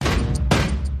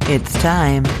It's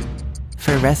time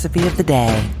for Recipe of the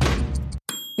Day.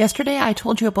 Yesterday, I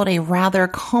told you about a rather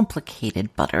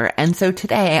complicated butter, and so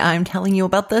today I'm telling you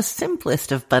about the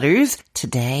simplest of butters.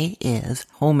 Today is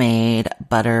homemade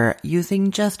butter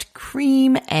using just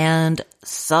cream and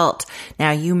salt.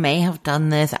 Now, you may have done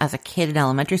this as a kid in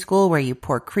elementary school where you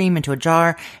pour cream into a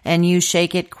jar and you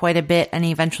shake it quite a bit and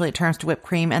eventually it turns to whipped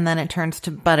cream and then it turns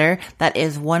to butter. That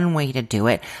is one way to do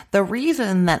it. The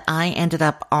reason that I ended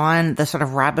up on the sort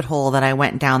of rabbit hole that I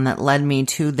went down that led me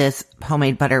to this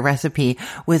homemade butter recipe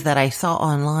was that I saw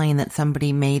online that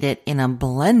somebody made it in a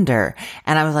blender.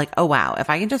 And I was like, oh wow,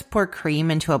 if I can just pour cream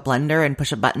into a blender and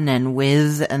push a button and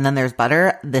whiz and then there's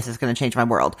butter, this is going to change my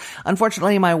world.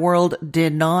 Unfortunately, my world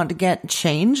did not get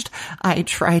changed. I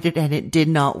tried it and it did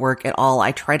not work at all.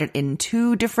 I tried it in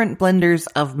two different blenders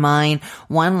of mine,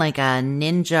 one like a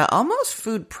Ninja, almost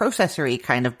food processory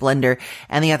kind of blender,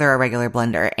 and the other a regular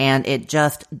blender, and it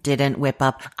just didn't whip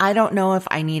up. I don't know if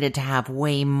I needed to have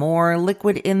way more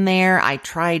liquid in there. I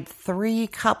tried 3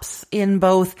 cups in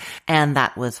both, and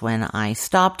that was when I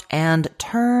stopped and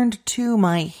turned to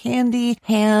my handy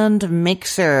hand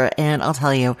mixer. And I'll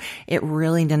tell you, it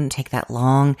really didn't take that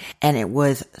long, and it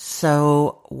was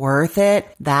so worth it.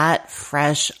 That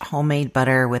fresh homemade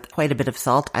butter with quite a bit of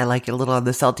salt, I like it a little on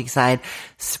the salty side,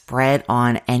 spread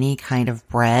on any kind of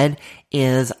bread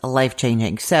is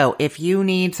life-changing. So if you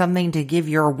need something to give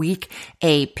your week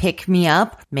a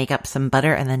pick-me-up, make up some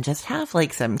butter and then just have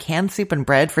like some canned soup and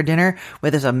bread for dinner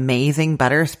with this amazing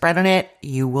butter spread on it,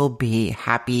 you will be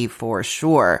happy for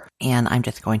sure. And I'm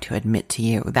just going to admit to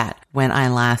you that when I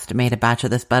last made a batch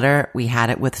of this butter, we had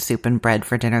it with soup and bread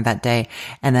for dinner that day,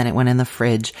 and then it went in the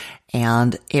fridge.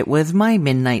 And it was my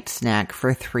midnight snack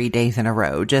for 3 days in a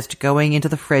row, just going into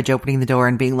the fridge, opening the door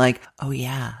and being like, oh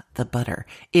yeah, the butter.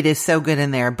 It is so good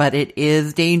in there, but it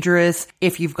is dangerous.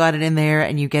 If you've got it in there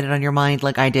and you get it on your mind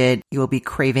like I did, you will be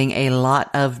craving a lot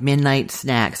of midnight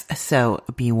snacks. So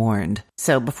be warned.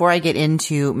 So before I get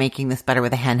into making this butter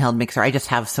with a handheld mixer, I just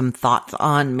have some thoughts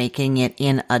on making it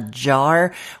in a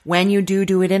jar. When you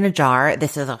do it in a jar,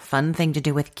 this is a fun thing to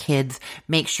do with kids.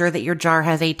 Make sure that your jar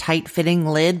has a tight fitting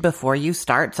lid before you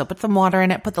start. So put some water in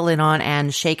it, put the lid on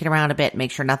and shake it around a bit. Make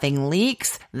sure nothing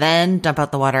leaks. Then dump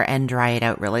out the water and dry it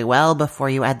out really well before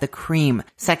you add the cream.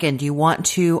 Second, you want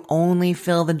to only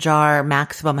fill the jar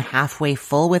maximum halfway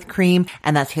full with cream.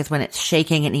 And that's because when it's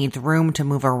shaking, it needs room to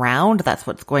move around. That's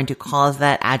what's going to cause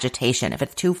that agitation. If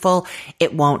it's too full,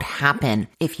 it won't happen.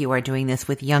 If you are doing this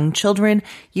with young children,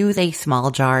 use a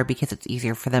small jar because it's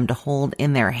easier for them to hold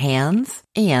in their hands.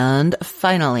 And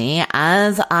finally,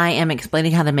 as I am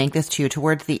explaining how to make this to you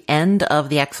towards the end of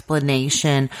the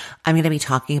explanation, I'm going to be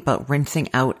talking about rinsing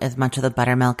out as much of the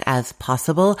buttermilk as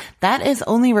possible. That is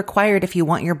only required if you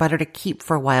want your butter to keep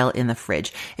for a while in the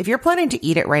fridge. If you're planning to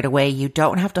eat it right away, you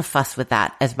don't have to fuss with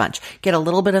that as much. Get a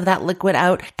little bit of that liquid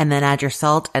out and then add your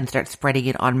salt and start spreading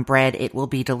it on bread. It will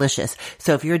be delicious.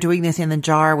 So if you're doing this in the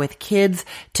jar with kids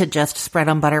to just spread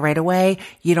on butter right away,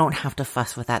 you don't have to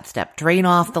fuss with that step. Drain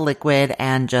off the liquid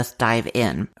and just dive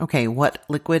in. Okay, what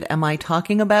liquid am I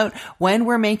talking about? When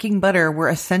we're making butter, we're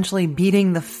essentially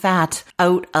beating the fat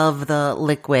out of the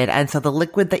liquid. And so the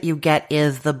liquid that you get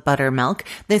is the buttermilk.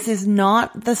 This is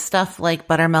not the stuff like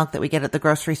buttermilk that we get at the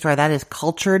grocery store. That is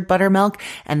cultured buttermilk,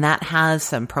 and that has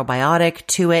some probiotic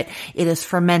to it. It is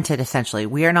fermented, essentially.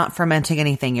 We are not fermenting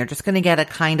anything. You're just going to get a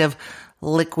kind of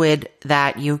liquid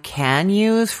that you can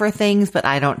use for things, but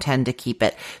I don't tend to keep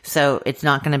it. So it's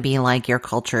not going to be like your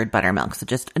cultured buttermilk. So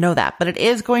just know that. But it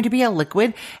is going to be a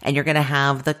liquid, and you're going to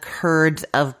have the curds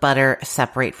of butter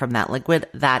separate from that liquid.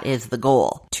 That is the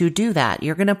goal. To do that,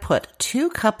 you're going to put 2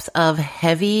 cups of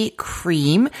heavy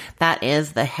cream. That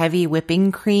is the heavy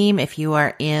whipping cream. If you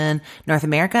are in North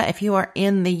America, if you are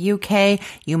in the UK,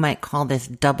 you might call this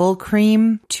double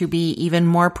cream. To be even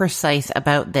more precise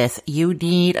about this, you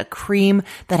need a cream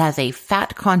that has a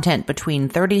fat content between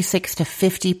 36 to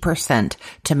 50%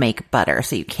 to make butter.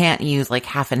 So you can't use like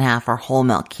half and half or whole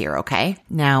milk here, okay?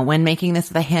 Now, when making this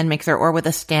with a hand mixer or with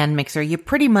a stand mixer, you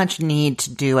pretty much need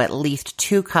to do at least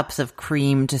 2 cups of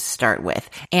cream to start with.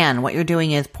 And what you're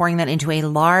doing is pouring that into a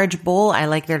large bowl. I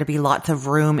like there to be lots of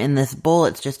room in this bowl.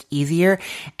 It's just easier.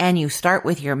 And you start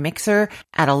with your mixer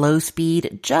at a low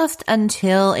speed just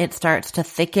until it starts to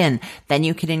thicken. Then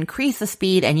you can increase the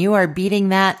speed and you are beating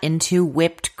that into into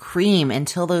whipped cream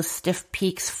until those stiff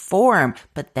peaks form,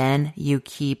 but then you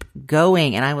keep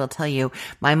going. And I will tell you,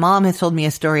 my mom has told me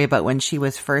a story about when she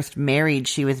was first married.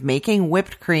 She was making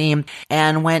whipped cream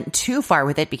and went too far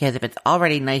with it because if it's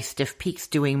already nice stiff peaks,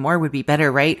 doing more would be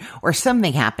better, right? Or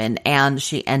something happened and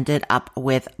she ended up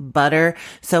with butter.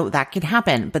 So that could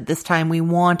happen, but this time we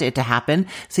want it to happen.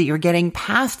 So you're getting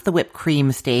past the whipped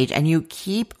cream stage and you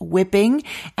keep whipping.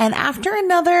 And after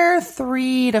another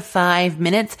 3 to 5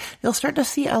 minutes, you'll start to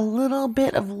see a little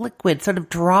bit of liquid, sort of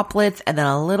droplets, and then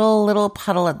a little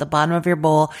puddle at the bottom of your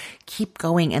bowl. Keep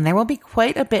going, and there will be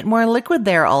quite a bit more liquid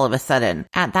there all of a sudden.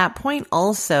 At that point,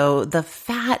 also, the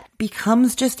fat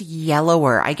becomes just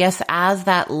yellower. I guess as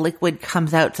that liquid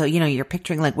comes out, so, you're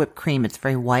picturing like whipped cream, it's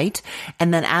very white.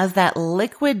 And then as that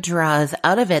liquid draws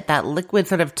out of it, that liquid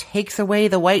sort of takes away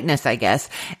the whiteness, I guess,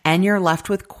 and you're left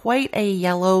with quite a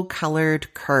yellow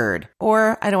colored curd.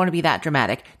 Or, I don't want to be that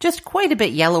dramatic, just quite a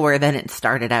bit yellower than it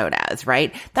started out as,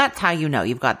 right? That's how you know.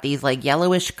 You've got these like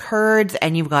yellowish curds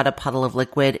and you've got a puddle of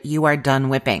liquid. You are done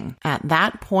whipping. At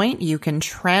that point, you can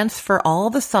transfer all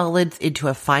the solids into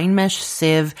a fine mesh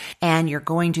sieve and you're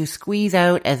going to squeeze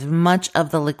out as much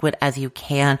of the liquid as you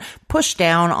can. Push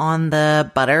down on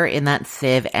the butter in that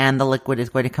sieve and the liquid is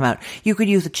going to come out. You could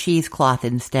use a cheesecloth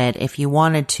instead if you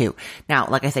wanted to. Now,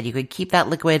 like I said, you could keep that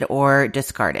liquid or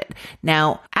discard it.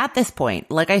 Now, at this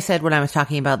point, like I said when I was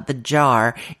talking about the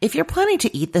jar, if you're planning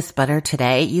to eat this butter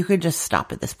today, you could just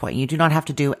stop at this point. You do not have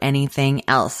to do anything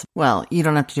else. Well, you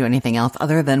don't have to do anything else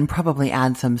other than probably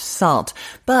add some salt.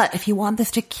 But if you want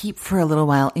this to keep for a little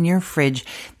while in your fridge,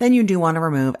 then you do want to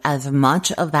remove as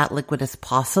much of that liquid as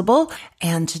possible.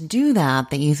 And to do that,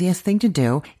 the easiest thing to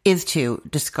do is to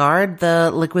discard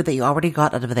the liquid that you already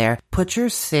got out of there, put your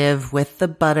sieve with the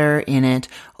butter in it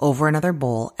over another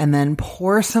bowl, and then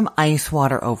pour some ice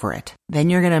water over it. Then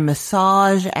you're going to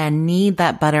massage and knead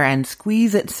that butter and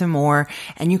squeeze it some more.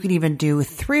 And you could even do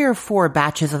 3 or 4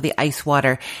 batches of the ice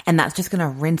water. And that's just going to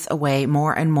rinse away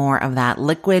more and more of that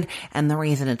liquid. And the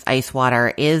reason it's ice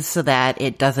water is so that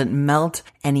it doesn't melt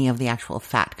any of the actual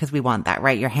fat, because we want that,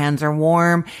 right? Your hands are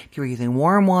warm. If you're using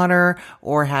warm water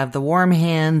or have the warm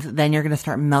hands, then you're going to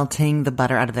start melting the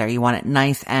butter out of there. You want it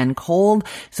nice and cold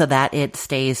so that it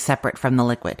stays separate from the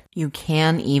liquid. You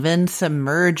can even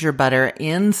submerge your butter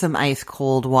in some ice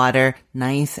cold water,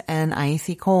 nice and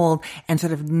icy cold, and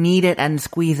sort of knead it and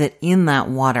squeeze it in that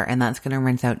water, and that's going to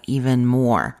rinse out even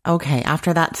more. Okay,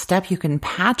 after that step, you can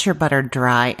pat your butter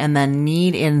dry and then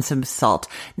knead in some salt.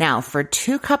 Now, for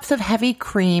 2 cups of heavy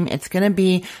cream, it's going to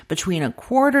be between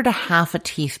 1/4 to 1/2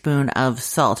 teaspoon of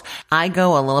salt. I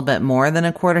go a little bit more than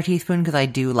 1/4 teaspoon because I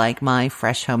do like my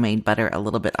fresh homemade butter a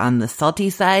little bit on the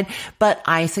salty side, but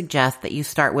I suggest that you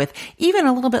start with even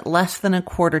a little bit less than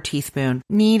 1/4 teaspoon.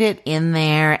 Knead it in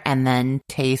there and then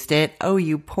taste it. Oh,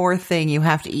 you poor thing. You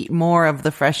have to eat more of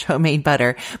the fresh homemade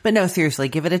butter. But no, seriously,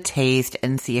 give it a taste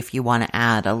and see if you want to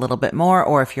add a little bit more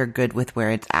or if you're good with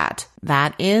where it's at.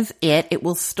 That is it. It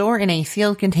will store in a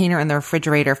sealed container in the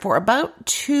refrigerator for about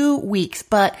 2 weeks,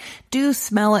 but do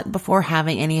smell it before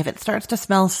having any. If it starts to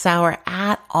smell sour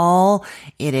at all,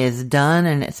 it is done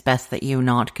and it's best that you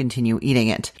not continue eating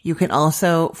it. You can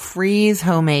also freeze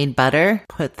homemade butter,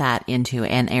 put that into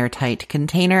an airtight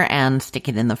container and stick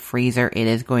it in the freezer. It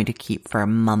is going to keep for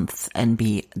months and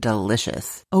be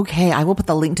delicious. Okay, I will put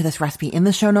the link to this recipe in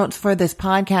the show notes for this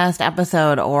podcast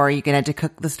episode, or you can head to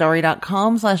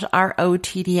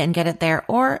cookthestory.com/ROTD and get it there,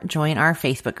 or join our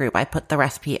Facebook group. I put the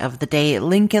recipe of the day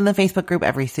link in the Facebook group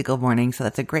every single morning, so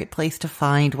that's a great place to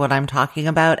find what I'm talking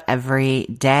about every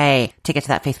day. To get to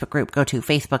that Facebook group, go to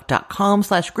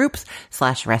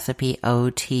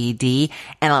facebook.com/groups/recipeotd,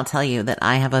 and I'll tell you that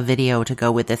I have a video to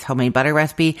go with this homemade butter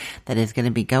recipe that is going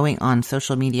to be going on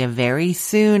social media very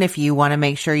soon. If you want to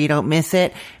make sure you don't miss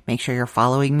it, make sure you're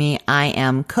following me. I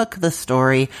am Cook the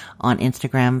Story on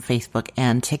Instagram, Facebook,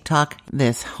 and TikTok.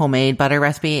 This homemade butter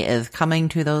recipe is coming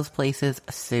to those places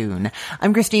soon.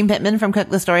 I'm Christine Pittman from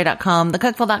cookthestory.com,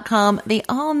 thecookful.com, the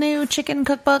all-new chicken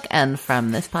cookbook, and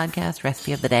from this podcast,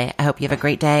 Recipe of the Day. I hope you have a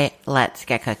great day. Let's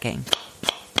get cooking.